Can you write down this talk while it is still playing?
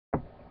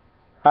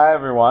Hi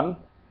everyone,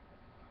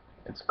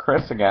 it's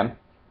Chris again.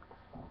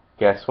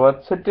 Guess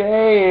what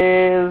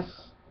today is?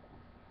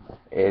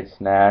 It's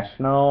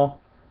one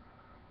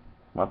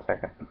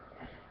second,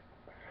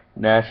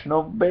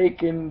 National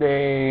Bacon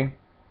Day.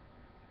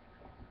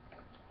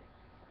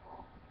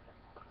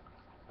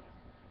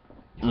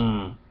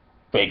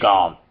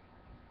 Bacon.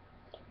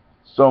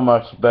 So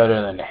much better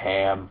than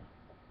ham.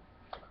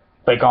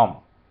 Bacon.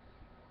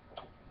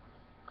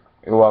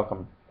 You're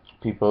welcome,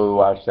 people who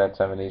watch that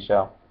 '70s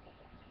show.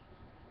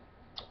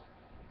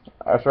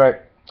 That's right,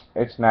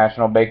 it's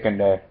National Bacon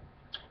Day.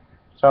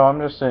 So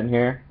I'm just sitting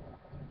here,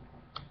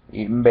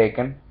 eating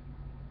bacon.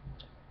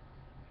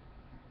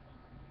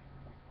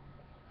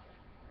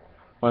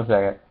 One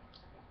second.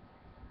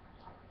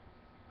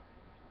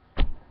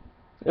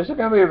 This is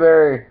going to be a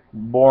very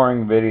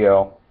boring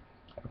video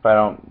if I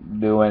don't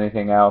do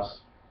anything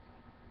else.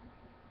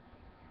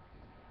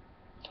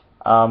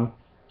 I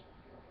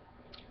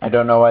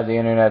don't know why the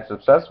internet's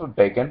obsessed with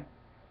bacon.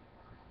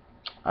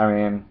 I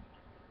mean,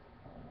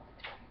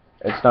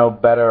 it's no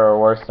better or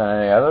worse than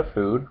any other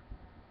food.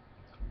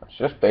 It's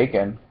just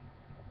bacon.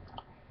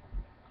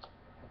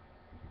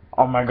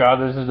 Oh my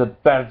god, this is the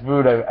best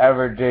food I've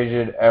ever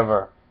tasted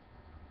ever.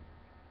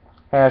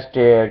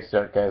 Hashtag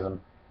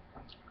sarcasm.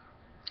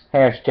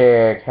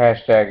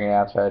 Hashtagging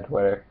outside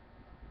Twitter.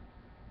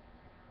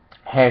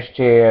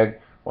 Hashtag,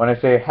 when I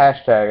say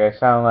hashtag, I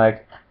sound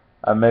like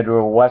a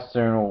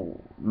Midwestern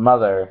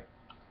mother.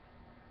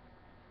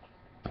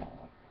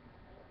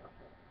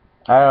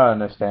 I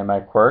don't understand my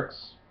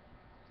quirks.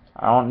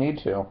 I don't need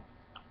to.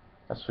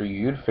 That's for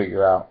you to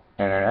figure out,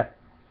 internet.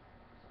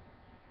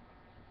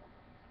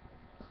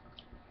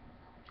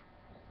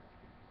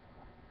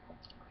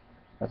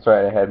 That's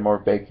right, I had more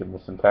bacon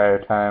this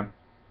entire time.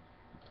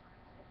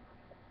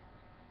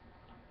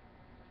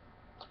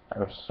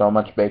 There was so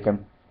much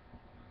bacon.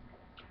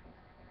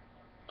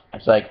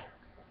 It's like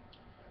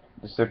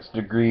the 6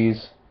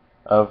 degrees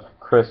of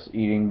Chris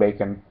eating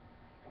bacon.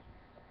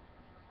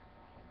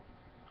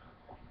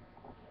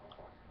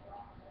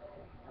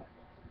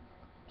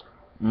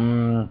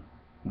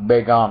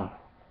 Bacon.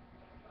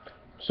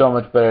 So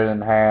much better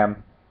than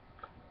ham.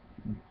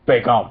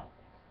 Bacon.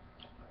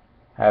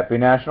 Happy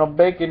National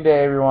Bacon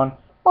Day, everyone.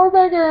 More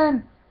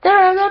bacon! Get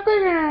out of that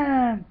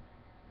bacon!